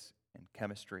 physics and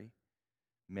chemistry,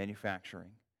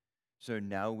 manufacturing, so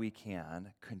now we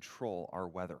can control our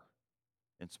weather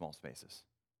in small spaces.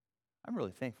 I'm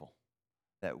really thankful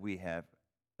that we have,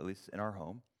 at least in our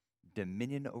home,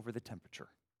 dominion over the temperature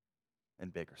in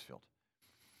Bakersfield.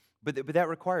 But that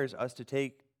requires us to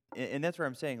take, and that's where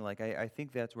I'm saying, like, I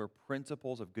think that's where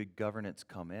principles of good governance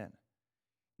come in.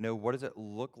 What does it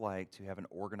look like to have an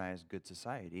organized, good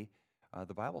society?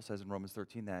 The Bible says in Romans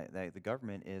 13 that the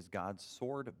government is God's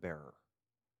sword bearer.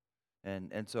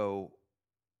 And so,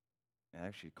 it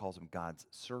actually calls him God's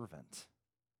servant.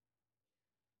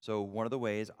 So one of the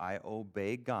ways I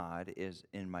obey God is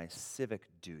in my civic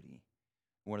duty.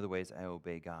 One of the ways I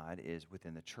obey God is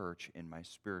within the church in my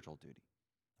spiritual duty.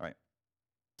 All right.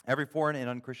 Every foreign and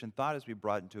unchristian thought is to be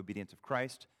brought into obedience of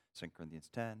Christ, 2 Corinthians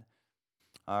 10.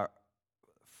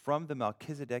 From the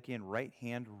Melchizedekian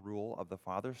right-hand rule of the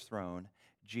Father's throne,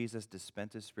 Jesus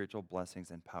dispenses spiritual blessings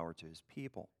and power to his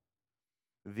people.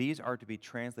 These are to be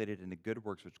translated into good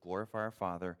works which glorify our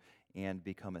Father and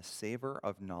become a savor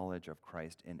of knowledge of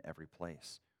Christ in every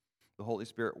place. The Holy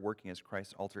Spirit working as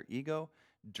Christ's alter ego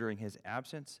during his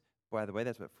absence. By the way,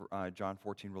 that's what John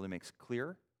 14 really makes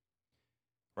clear,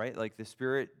 right? Like the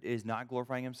Spirit is not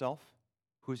glorifying himself.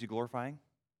 Who's he glorifying?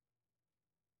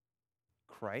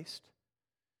 Christ.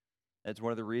 That's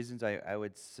one of the reasons I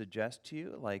would suggest to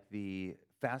you, like the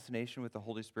fascination with the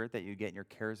Holy Spirit that you get in your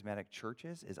charismatic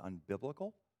churches is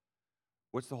unbiblical.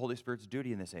 What's the Holy Spirit's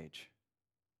duty in this age?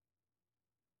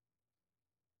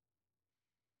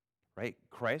 Right?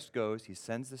 Christ goes, he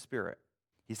sends the Spirit.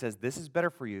 He says, this is better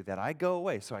for you that I go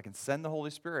away so I can send the Holy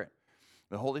Spirit.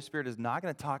 The Holy Spirit is not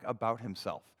going to talk about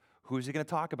himself. Who is he going to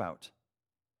talk about?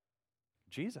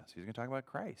 Jesus. He's going to talk about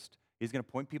Christ. He's going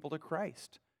to point people to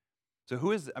Christ. So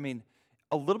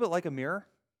a little bit like a mirror.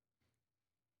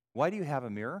 Why do you have a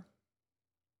mirror?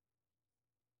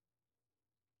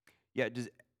 Yeah,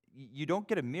 you don't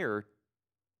get a mirror,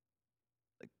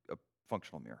 like a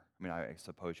functional mirror. I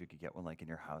suppose you could get one like in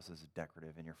your house as a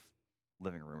decorative in your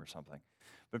living room or something.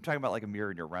 But I'm talking about like a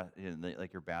mirror in your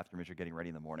bathroom as you're getting ready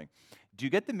in the morning. Do you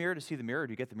get the mirror to see the mirror, or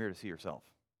do you get the mirror to see yourself?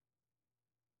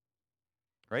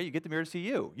 Right? You get the mirror to see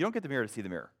you. You don't get the mirror to see the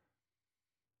mirror.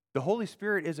 The Holy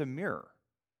Spirit is a mirror.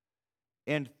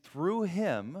 And through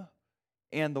him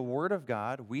and the Word of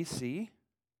God, we see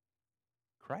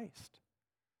Christ.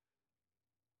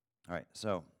 All right,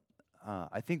 so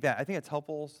I think it's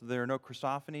helpful. So there are no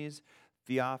Christophanies,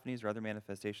 theophanies, or other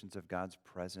manifestations of God's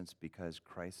presence because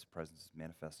Christ's presence is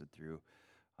manifested through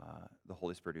the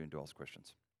Holy Spirit who indwells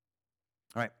Christians.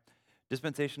 All right,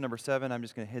 dispensation number 7. I'm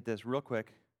just going to hit this real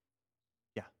quick.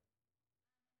 Yeah.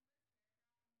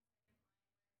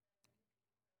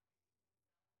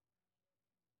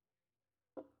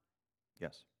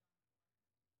 Yes.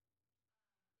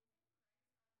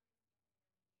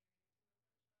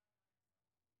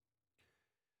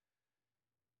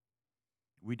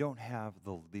 We don't have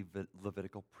the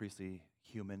Levitical priestly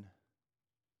human.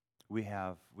 We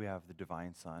have the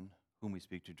divine Son whom we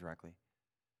speak to directly.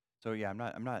 So yeah,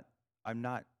 I'm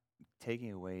not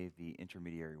taking away the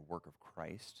intermediary work of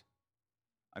Christ.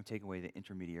 I'm taking away the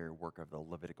intermediary work of the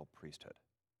Levitical priesthood.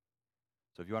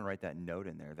 So if you want to write that note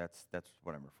in there, that's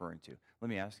what I'm referring to. Let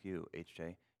me ask you, HJ,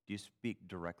 do you speak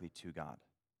directly to God?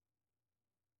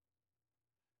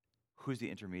 Who's the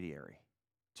intermediary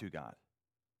to God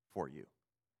for you?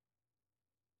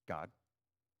 God,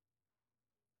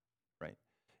 right?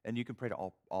 And you can pray to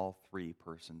all three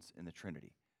persons in the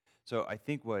Trinity. So I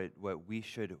think what we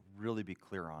should really be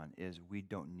clear on is we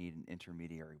don't need an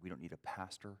intermediary. We don't need a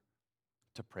pastor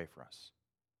to pray for us.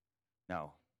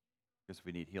 Now, because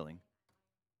we need healing.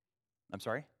 I'm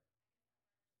sorry?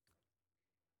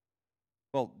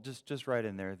 Well, just right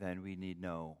in there then we need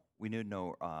no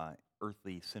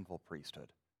earthly sinful priesthood.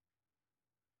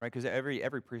 Right? Because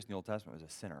every priest in the Old Testament was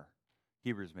a sinner.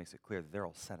 Hebrews makes it clear that they're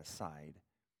all set aside.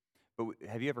 But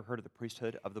have you ever heard of the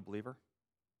priesthood of the believer?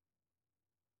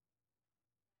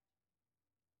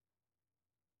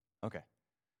 Okay.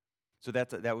 So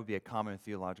that would be a common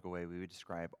theological way we would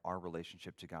describe our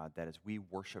relationship to God. That is, we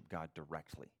worship God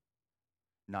directly,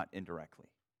 not indirectly.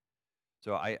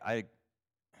 So I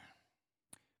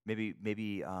maybe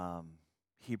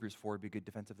Hebrews 4 would be a good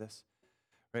defense of this.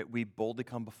 Right? We boldly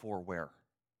come before where?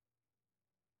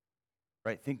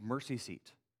 Right? Think mercy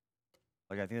seat.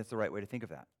 Like, I think that's the right way to think of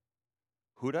that.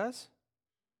 Who does?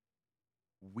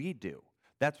 We do.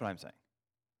 That's what I'm saying.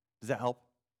 Does that help?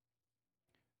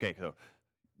 Okay, so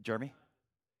Jeremy?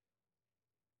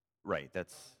 Right,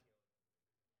 that's...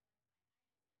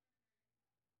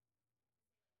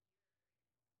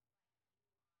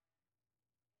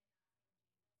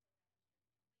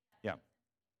 Yeah.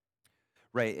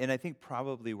 Right, and I think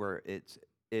probably where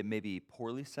it may be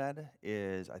poorly said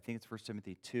is, I think it's 1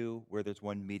 Timothy 2, where there's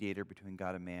one mediator between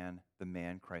God and man, the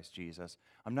man Christ Jesus.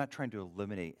 I'm not trying to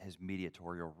eliminate his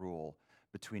mediatorial rule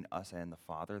between us and the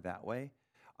Father that way.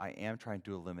 I am trying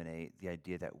to eliminate the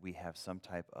idea that we have some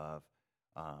type of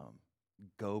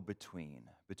go-between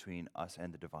between us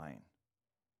and the divine.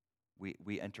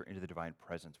 We enter into the divine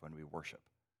presence when we worship,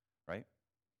 right?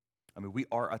 I mean, we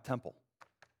are a temple.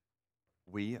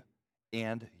 We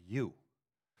and you.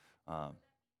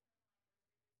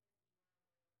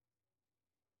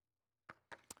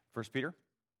 First Peter?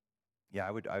 Yeah,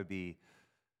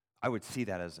 I would see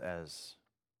that as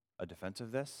a defense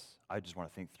of this. I just want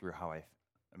to think through how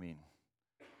I mean,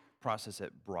 process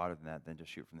it broader than that, than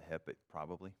just shoot from the hip, but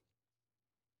probably.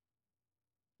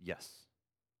 Yes.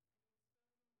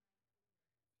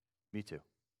 Me too.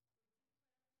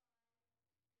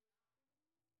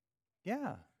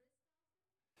 Yeah.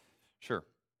 Sure.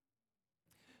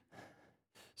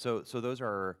 So those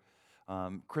are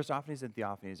Christophanies and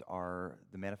theophanies are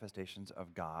the manifestations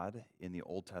of God in the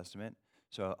Old Testament.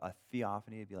 So a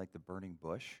theophany would be like the burning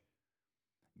bush.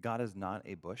 God is not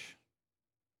a bush.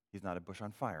 He's not a bush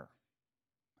on fire.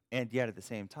 And yet at the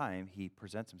same time, he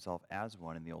presents himself as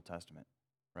one in the Old Testament,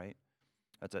 right?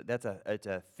 It's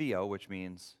a theo, which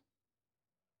means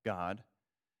God.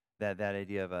 That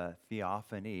idea of a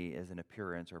theophany is an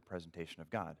appearance or a presentation of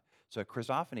God. So a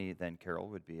Christophany then, Carol,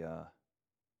 would be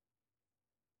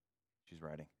she's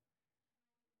writing.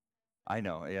 I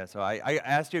know, yeah. So I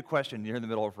asked you a question. You're in the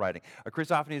middle of writing. A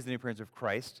Christophany is the appearance of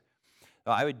Christ.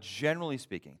 I would, generally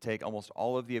speaking, take almost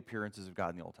all of the appearances of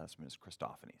God in the Old Testament as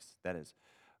Christophanies. That is,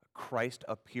 Christ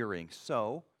appearing.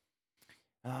 So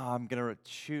I'm going to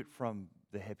shoot from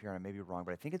the hip here, and I may be wrong,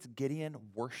 but I think it's Gideon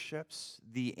worships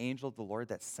the angel of the Lord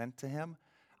that's sent to him.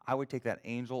 I would take that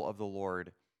angel of the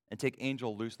Lord and take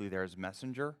angel loosely there as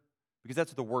messenger, because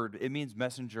that's the word. It means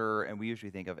messenger, and we usually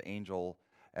think of angel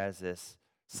as this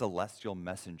celestial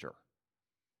messenger.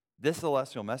 This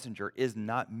celestial messenger is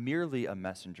not merely a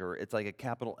messenger. It's like a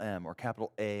capital M or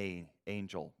capital A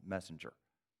angel messenger,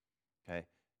 okay?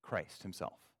 Christ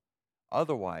himself.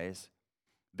 Otherwise,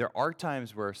 there are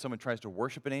times where someone tries to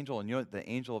worship an angel, and you know what the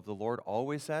angel of the Lord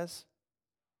always says?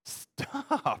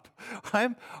 Stop.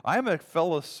 I'm a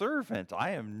fellow servant.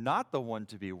 I am not the one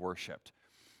to be worshiped.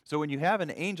 So when you have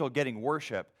an angel getting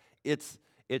worship, it's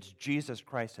Jesus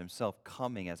Christ himself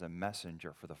coming as a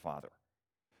messenger for the Father,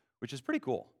 which is pretty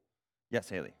cool. Yes,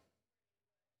 Haley.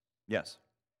 Yes.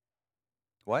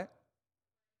 What?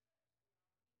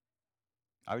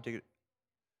 I would take it.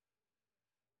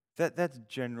 That's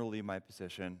generally my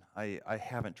position. I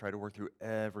haven't tried to work through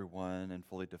everyone and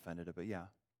fully defended it, but yeah.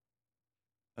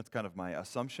 That's kind of my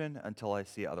assumption until I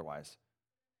see otherwise.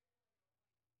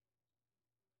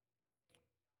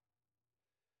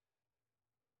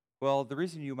 Well, the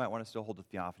reason you might want to still hold the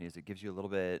theophany is it gives you a little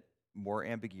bit more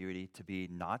ambiguity to be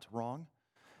not wrong,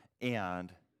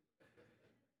 and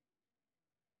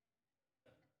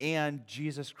and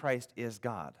Jesus Christ is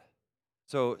God.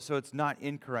 So it's not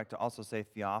incorrect to also say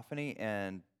theophany,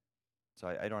 and so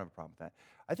I don't have a problem with that.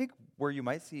 I think where you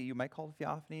might call it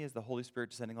theophany is the Holy Spirit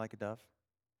descending like a dove.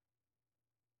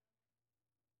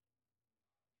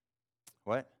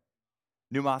 What?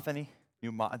 Pneumophany?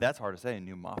 That's hard to say,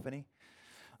 pneumophany.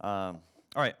 All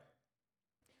right.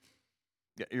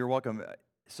 Yeah, you're welcome.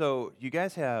 So you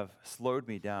guys have slowed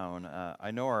me down.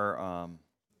 I know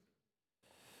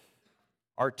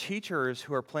our teachers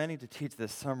who are planning to teach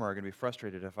this summer are going to be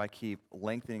frustrated if I keep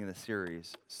lengthening the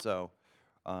series. So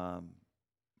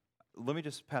let me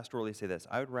just pastorally say this.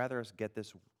 I would rather us get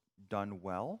this done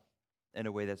well in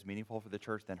a way that's meaningful for the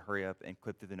church than hurry up and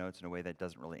clip through the notes in a way that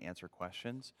doesn't really answer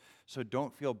questions. So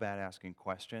don't feel bad asking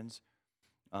questions.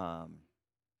 Our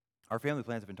family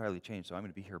plans have entirely changed, so I'm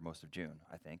going to be here most of June,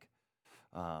 I think.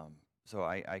 So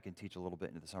I can teach a little bit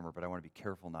into the summer, but I want to be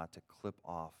careful not to clip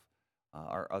off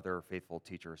our other faithful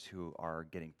teachers who are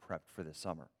getting prepped for this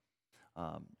summer.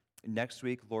 Next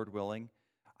week, Lord willing,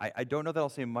 I don't know that I'll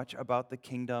say much about the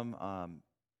kingdom.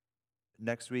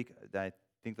 Next week, I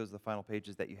think those are the final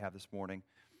pages that you have this morning.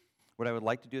 What I would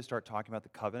like to do is start talking about the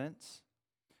covenants.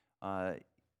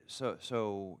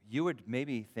 So you would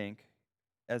maybe think,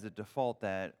 as a default,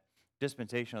 that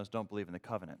dispensationalists don't believe in the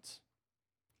covenants.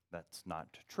 That's not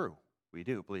true. We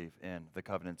do believe in the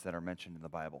covenants that are mentioned in the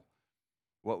Bible.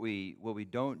 What we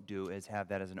don't do is have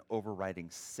that as an overriding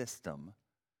system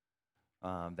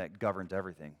that governs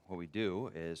everything. What we do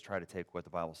is try to take what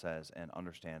the Bible says and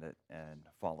understand it and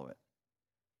follow it.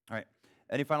 All right.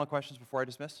 Any final questions before I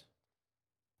dismiss?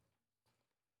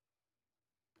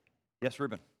 Yes,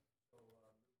 Ruben.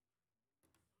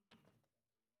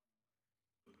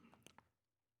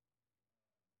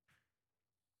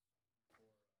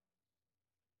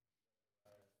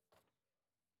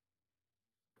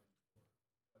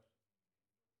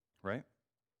 Right?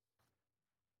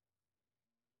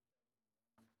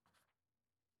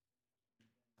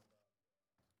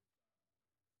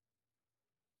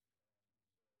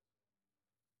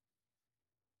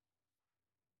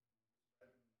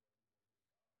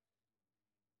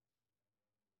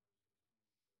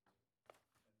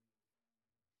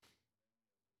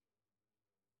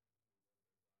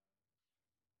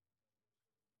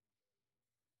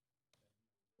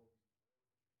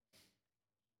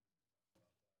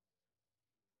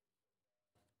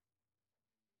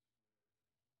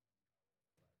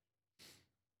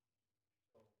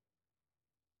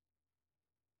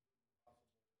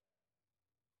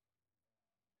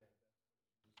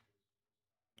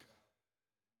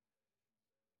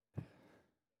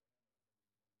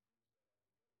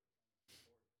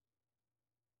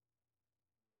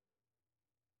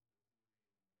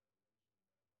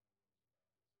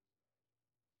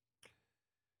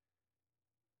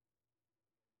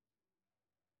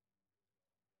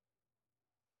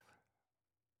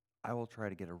 I will try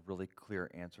to get a really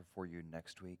clear answer for you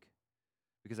next week,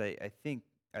 because I think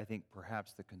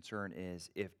perhaps the concern is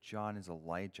if John is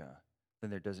Elijah, then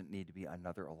there doesn't need to be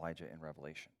another Elijah in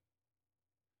Revelation.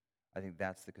 I think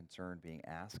that's the concern being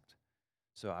asked.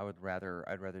 So I'd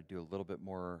rather do a little bit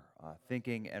more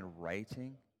thinking and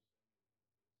writing.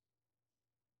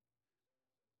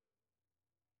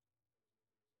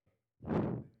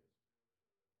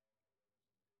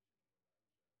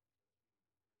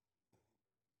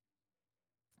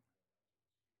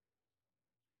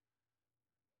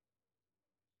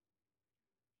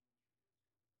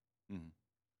 Mhm.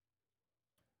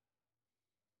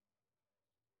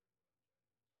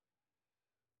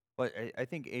 But I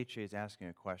think HJ is asking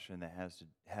a question that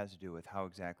has to do with how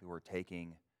exactly we're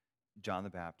taking John the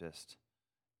Baptist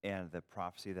and the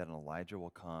prophecy that an Elijah will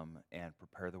come and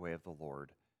prepare the way of the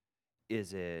Lord.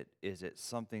 Is it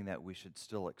something that we should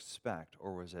still expect,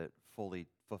 or was it fully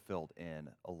fulfilled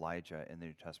in Elijah in the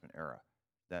New Testament era?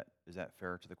 Is that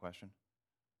fair to the question?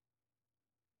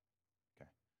 Okay.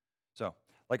 So,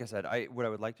 like I said, what I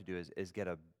would like to do is get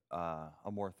a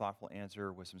more thoughtful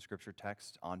answer with some scripture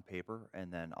text on paper,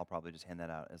 and then I'll probably just hand that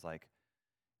out as like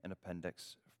an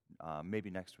appendix, maybe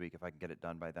next week if I can get it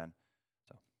done by then.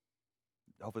 So,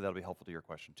 hopefully that'll be helpful to your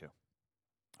question too.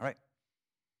 All right.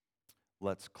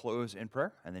 Let's close in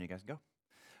prayer, and then you guys can go.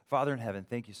 Father in heaven,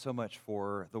 thank you so much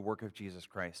for the work of Jesus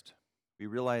Christ. We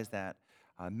realize that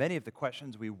many of the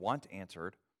questions we want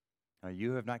answered,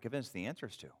 you have not given us the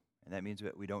answers to. And that means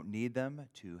that we don't need them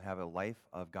to have a life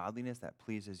of godliness that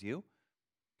pleases you.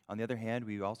 On the other hand,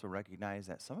 we also recognize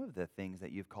that some of the things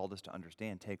that you've called us to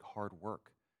understand take hard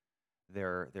work.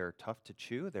 They're tough to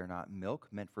chew. They're not milk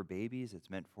meant for babies.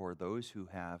 It's meant for those who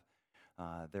have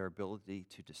their ability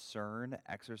to discern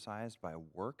exercised by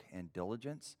work and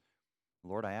diligence.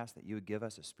 Lord, I ask that you would give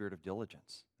us a spirit of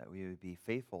diligence, that we would be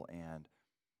faithful and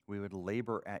we would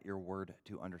labor at your word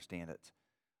to understand it.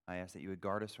 I ask that you would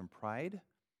guard us from pride,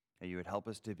 that you would help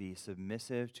us to be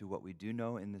submissive to what we do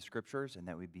know in the scriptures, and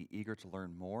that we'd be eager to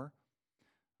learn more.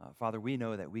 Father, we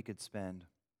know that we could spend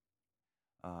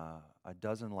a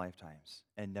dozen lifetimes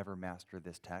and never master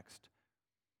this text.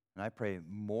 And I pray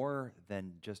more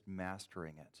than just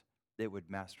mastering it, it would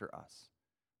master us,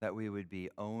 that we would be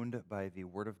owned by the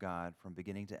Word of God from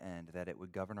beginning to end, that it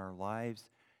would govern our lives,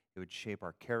 it would shape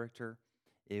our character,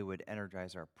 it would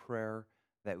energize our prayer,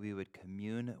 that we would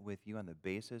commune with you on the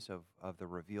basis of the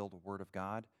revealed Word of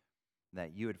God,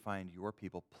 that you would find your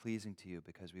people pleasing to you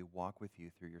because we walk with you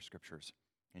through your scriptures.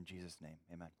 In Jesus' name,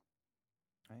 amen.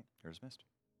 All right, you're dismissed.